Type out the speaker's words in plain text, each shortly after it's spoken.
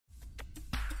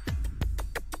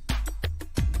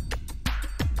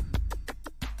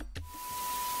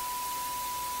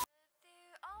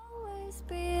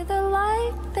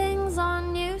take things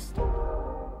on you.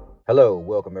 Hello,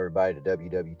 welcome everybody to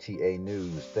WWTA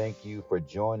News. Thank you for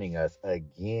joining us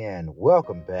again.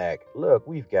 Welcome back. Look,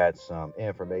 we've got some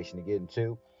information to get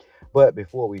into, but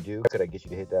before we do, could I get you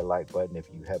to hit that like button if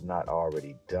you have not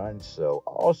already done so?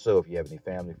 Also, if you have any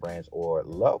family, friends, or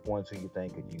loved ones who you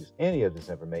think could use any of this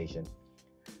information,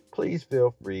 please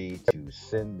feel free to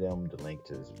send them the link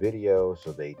to this video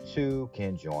so they too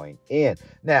can join in.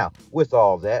 Now, with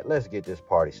all that, let's get this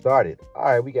party started. All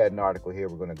right, we got an article here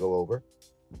we're going to go over.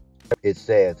 It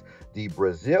says the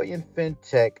Brazilian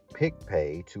fintech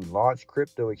PicPay to launch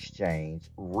crypto exchange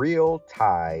Real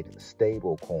Tide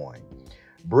stablecoin.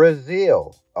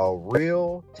 Brazil, a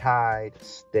Real Tide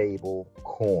stable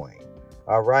coin.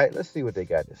 All right, let's see what they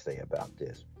got to say about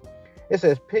this. It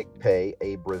says PicPay,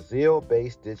 a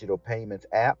Brazil-based digital payments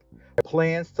app,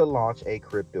 plans to launch a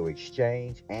crypto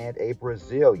exchange and a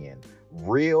Brazilian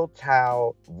Real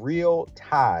Tide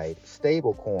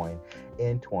stablecoin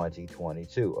in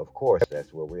 2022. Of course,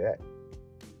 that's where we're at.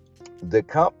 The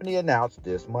company announced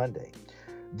this Monday.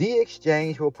 The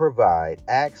exchange will provide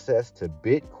access to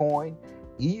Bitcoin,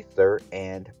 Ether,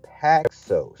 and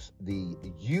Paxos, the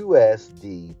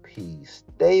USDP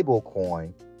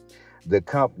stablecoin, the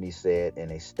company said in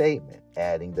a statement,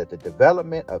 adding that the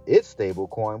development of its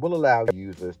stablecoin will allow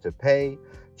users to pay,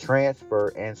 transfer,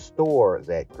 and store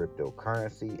that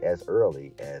cryptocurrency as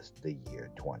early as the year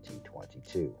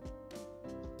 2022.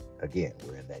 Again,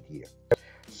 we're in that year.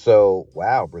 So,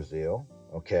 wow, Brazil.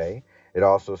 Okay. It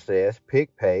also says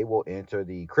PicPay will enter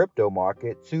the crypto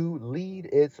market to lead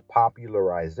its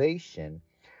popularization,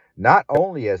 not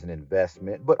only as an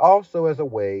investment, but also as a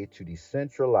way to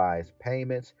decentralize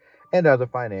payments and other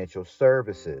financial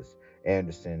services,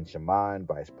 Anderson Shaman,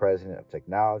 Vice President of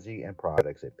Technology and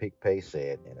Products at PicPay,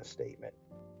 said in a statement.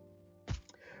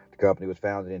 The company was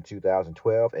founded in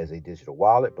 2012 as a digital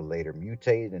wallet, but later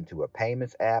mutated into a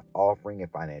payments app offering a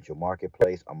financial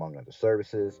marketplace, among other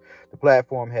services. The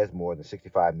platform has more than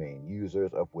 65 million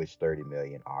users, of which 30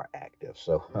 million are active.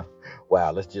 So,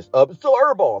 wow, let's just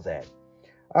absorb all that.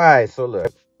 All right, so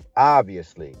look,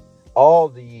 obviously, all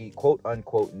the quote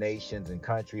unquote nations and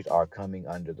countries are coming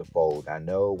under the fold. I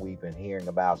know we've been hearing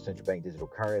about central bank digital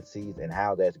currencies and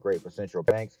how that's great for central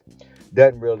banks.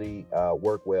 Doesn't really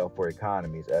work well for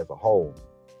economies as a whole.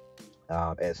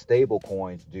 As stable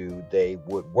coins do, they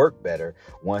would work better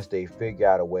once they figure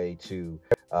out a way to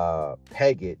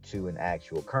peg it to an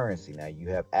actual currency. Now, you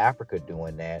have Africa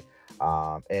doing that.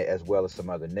 As well as some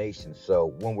other nations.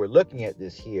 So when we're looking at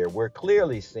this here, we're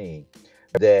clearly seeing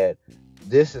that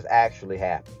this is actually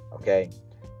happening, okay?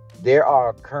 There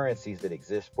are currencies that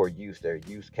exist for use. They're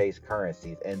use case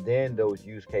currencies. And then those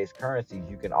use case currencies,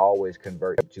 you can always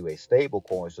convert to a stable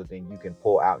coin. So then you can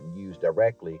pull out and use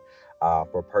directly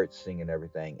for purchasing and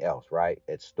everything else, right?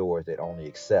 At stores that only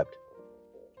accept,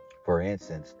 for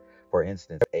instance,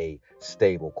 a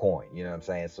stable coin. You know what I'm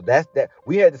saying? So that's that.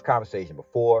 We had this conversation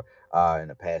before in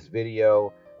a past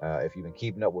video. If you've been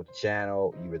keeping up with the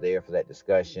channel, you were there for that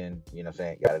discussion. You know what I'm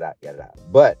saying? Yada yada.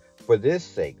 But for this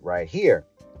sake, right here,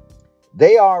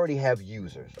 they already have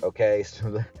users. Okay,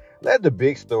 so let the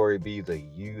big story be the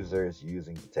users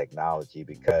using the technology,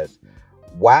 because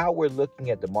while we're looking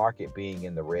at the market being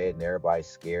in the red and everybody's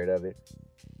scared of it,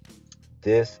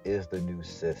 this is the new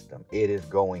system. It is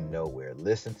going nowhere.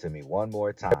 Listen to me one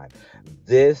more time.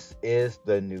 This is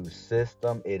the new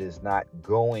system. It is not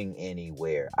going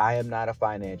anywhere. I am not a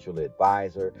financial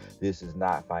advisor. This is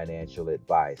not financial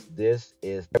advice. This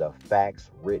is the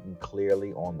facts written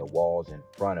clearly on the walls in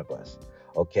front of us.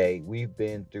 Okay, we've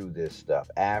been through this stuff.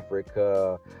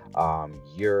 Africa,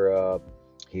 Europe,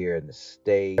 here in the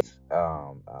States,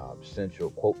 Central,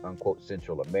 quote unquote,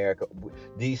 Central America.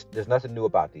 There's nothing new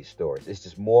about these stories. It's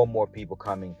just more and more people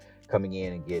coming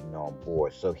in and getting on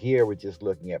board. So here we're just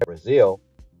looking at Brazil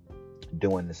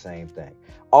doing the same thing.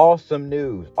 Awesome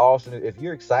news. Awesome news. If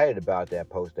you're excited about that,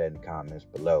 post that in the comments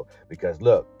below. Because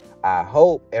look, I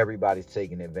hope everybody's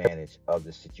taking advantage of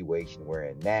the situation we're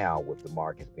in now with the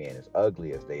markets being as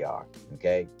ugly as they are.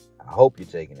 Okay? I hope you're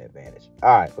taking advantage.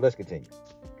 All right, but let's continue.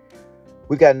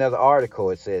 We got another article.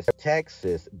 It says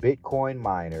Texas Bitcoin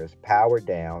miners power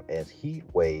down as heat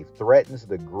wave threatens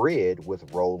the grid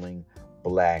with rolling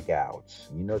blackouts.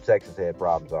 You know Texas had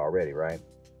problems already, right?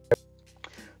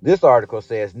 This article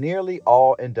says nearly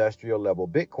all industrial level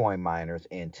Bitcoin miners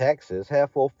in Texas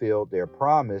have fulfilled their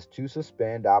promise to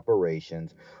suspend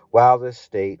operations while the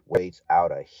state waits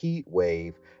out a heat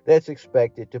wave that's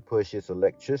expected to push its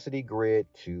electricity grid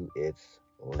to its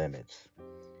limits.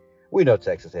 We know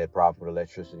Texas had problems with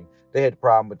electricity. They had a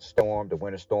problem with the storm, the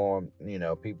winter storm. You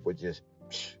know, people were just,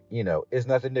 it's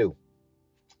nothing new.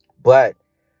 But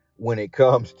when it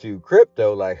comes to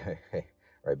crypto, like,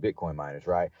 right, Bitcoin miners,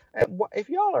 right? And if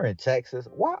y'all are in Texas,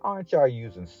 why aren't y'all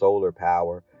using solar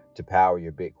power to power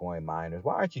your Bitcoin miners?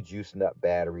 Why aren't you juicing up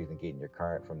batteries and getting your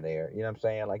current from there? You know what I'm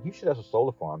saying? Like, you should have some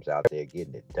solar farms out there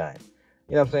getting it done.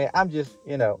 You know what I'm saying? I'm just,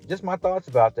 just my thoughts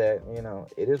about that.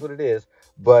 It is what it is.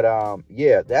 But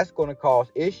yeah, that's going to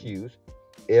cause issues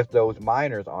if those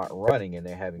miners aren't running and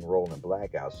they're having rolling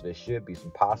blackouts. So there should be some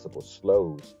possible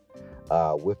slows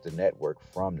with the network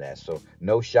from that. So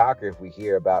no shocker if we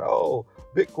hear about, oh,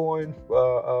 Bitcoin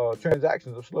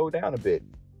transactions have slowed down a bit.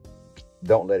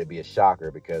 Don't let it be a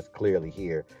shocker, because clearly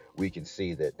here we can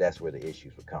see that that's where the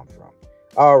issues would come from.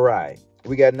 All right.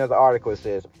 We got another article. It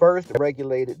says, first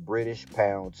regulated British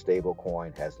pound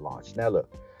stablecoin has launched. Now,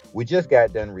 look, we just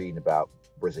got done reading about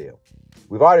Brazil.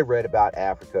 We've already read about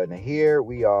Africa. Now, here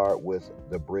we are with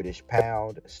the British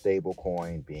pound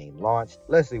stablecoin being launched.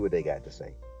 Let's see what they got to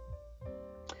say.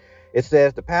 It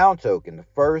says the pound token, the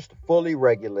first fully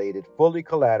regulated, fully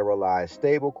collateralized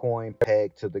stablecoin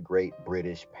pegged to the Great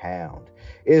British Pound,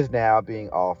 is now being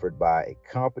offered by a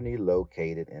company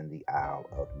located in the Isle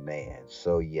of Man.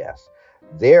 So yes,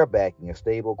 they're backing a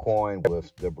stablecoin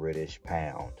with the British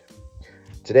Pound.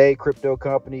 Today, crypto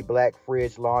company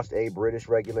Blackfridge launched a British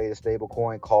regulated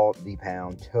stablecoin called the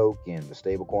Pound Token. The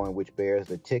stablecoin, which bears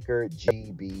the ticker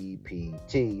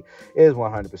GBPT, is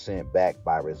 100% backed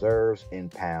by reserves in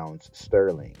pounds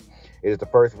sterling. It is the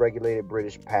first regulated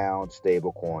British pound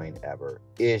stablecoin ever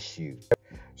issued.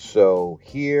 So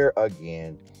here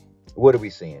again, what are we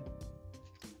seeing?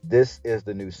 This is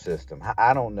the new system.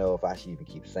 I don't know if I should even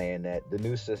keep saying that. The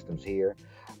new system's here.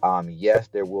 Yes,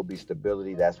 there will be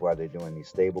stability. That's why they're doing these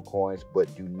stable coins,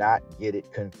 but do not get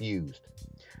it confused.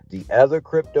 The other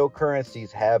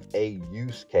cryptocurrencies have a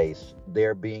use case.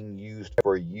 They're being used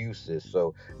for uses.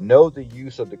 So know the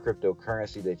use of the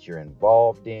cryptocurrency that you're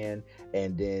involved in,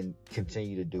 and then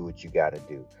continue to do what you got to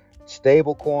do.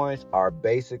 Stable coins are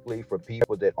basically for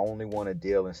people that only want to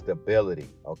deal in stability.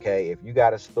 Okay, if you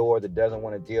got a store that doesn't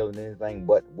want to deal in anything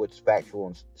but what's factual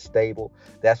and stable,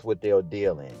 that's what they'll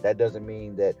deal in. That doesn't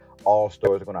mean that all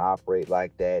stores are going to operate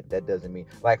like that. That doesn't mean,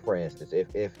 like, for instance,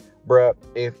 if we're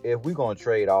going to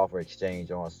trade off or exchange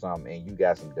on something, and you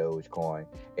got some Dogecoin,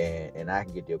 and I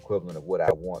can get the equivalent of what I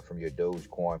want from your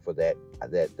Dogecoin for that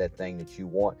thing that you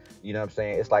want, you know what I'm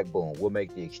saying? It's like, boom, we'll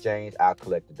make the exchange, I'll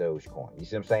collect the Dogecoin. You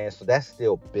see what I'm saying? So that's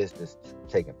still business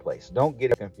taking place. Don't get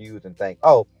it confused and think,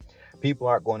 oh, people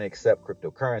aren't going to accept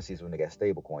cryptocurrencies when they got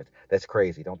stable coins. That's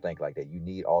crazy. Don't think like that. You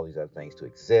need all these other things to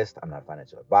exist. I'm not a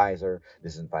financial advisor.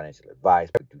 This isn't financial advice,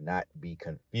 but do not be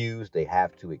confused. They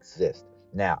have to exist.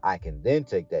 Now, I can then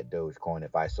take that Dogecoin,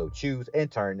 if I so choose, and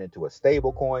turn it into a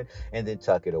stable coin and then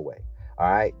tuck it away.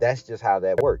 All right. That's just how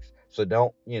that works. So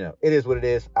don't, it is what it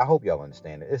is. I hope y'all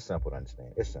understand it. It's simple to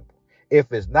understand. It's simple.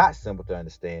 If it's not simple to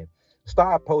understand,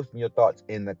 start posting your thoughts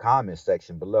in the comments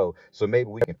section below, so maybe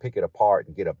we can pick it apart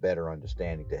and get a better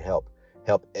understanding to help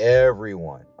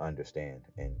everyone understand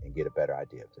and get a better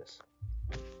idea of this.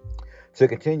 To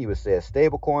continue, it says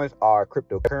stablecoins are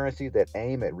cryptocurrencies that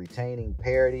aim at retaining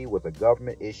parity with a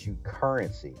government-issued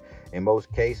currency. In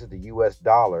most cases, the US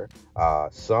dollar.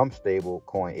 Some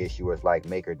stablecoin issuers like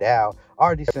MakerDAO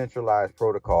are decentralized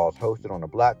protocols hosted on a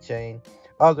blockchain.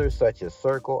 Others, such as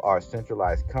Circle, are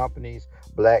centralized companies.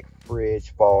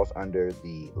 Blackfridge falls under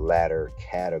the latter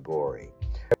category.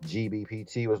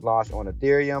 GBPT was launched on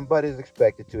Ethereum, but is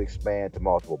expected to expand to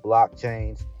multiple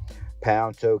blockchains.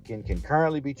 Pound token can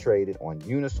currently be traded on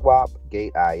Uniswap,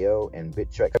 Gate.io, and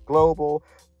Bittrex Global,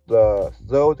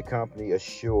 though the company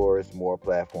assures more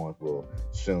platforms will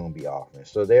soon be offering.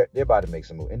 So they're about to make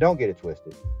some move. And don't get it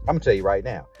twisted. I'm gonna tell you right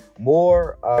now,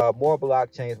 more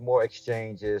blockchains, more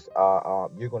exchanges.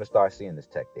 You're gonna start seeing this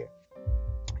tech there.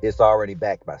 It's already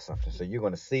backed by something. So you're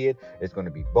going to see it. It's going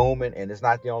to be booming. And it's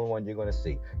not the only one you're going to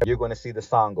see. You're going to see the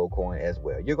Songo coin as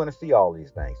well. You're going to see all these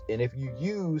things. And if you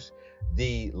use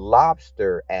the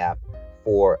Lobster app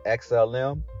for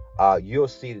XLM, you'll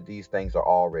see that these things are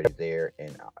already there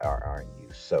and are in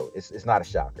use. So it's not a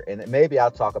shocker. And maybe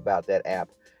I'll talk about that app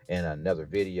in another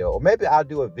video. Or maybe I'll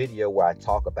do a video where I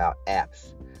talk about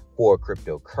apps for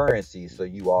cryptocurrency, so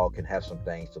you all can have some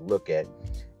things to look at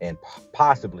and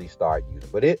possibly start using.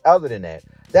 But other than that,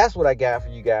 that's what I got for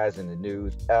you guys in the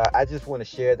news. I just want to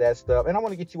share that stuff, and I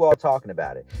want to get you all talking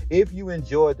about it. If you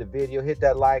enjoyed the video, hit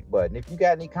that like button. If you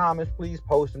got any comments, please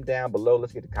post them down below.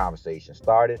 Let's get the conversation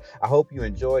started. I hope you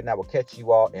enjoyed, and I will catch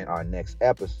you all in our next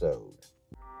episode.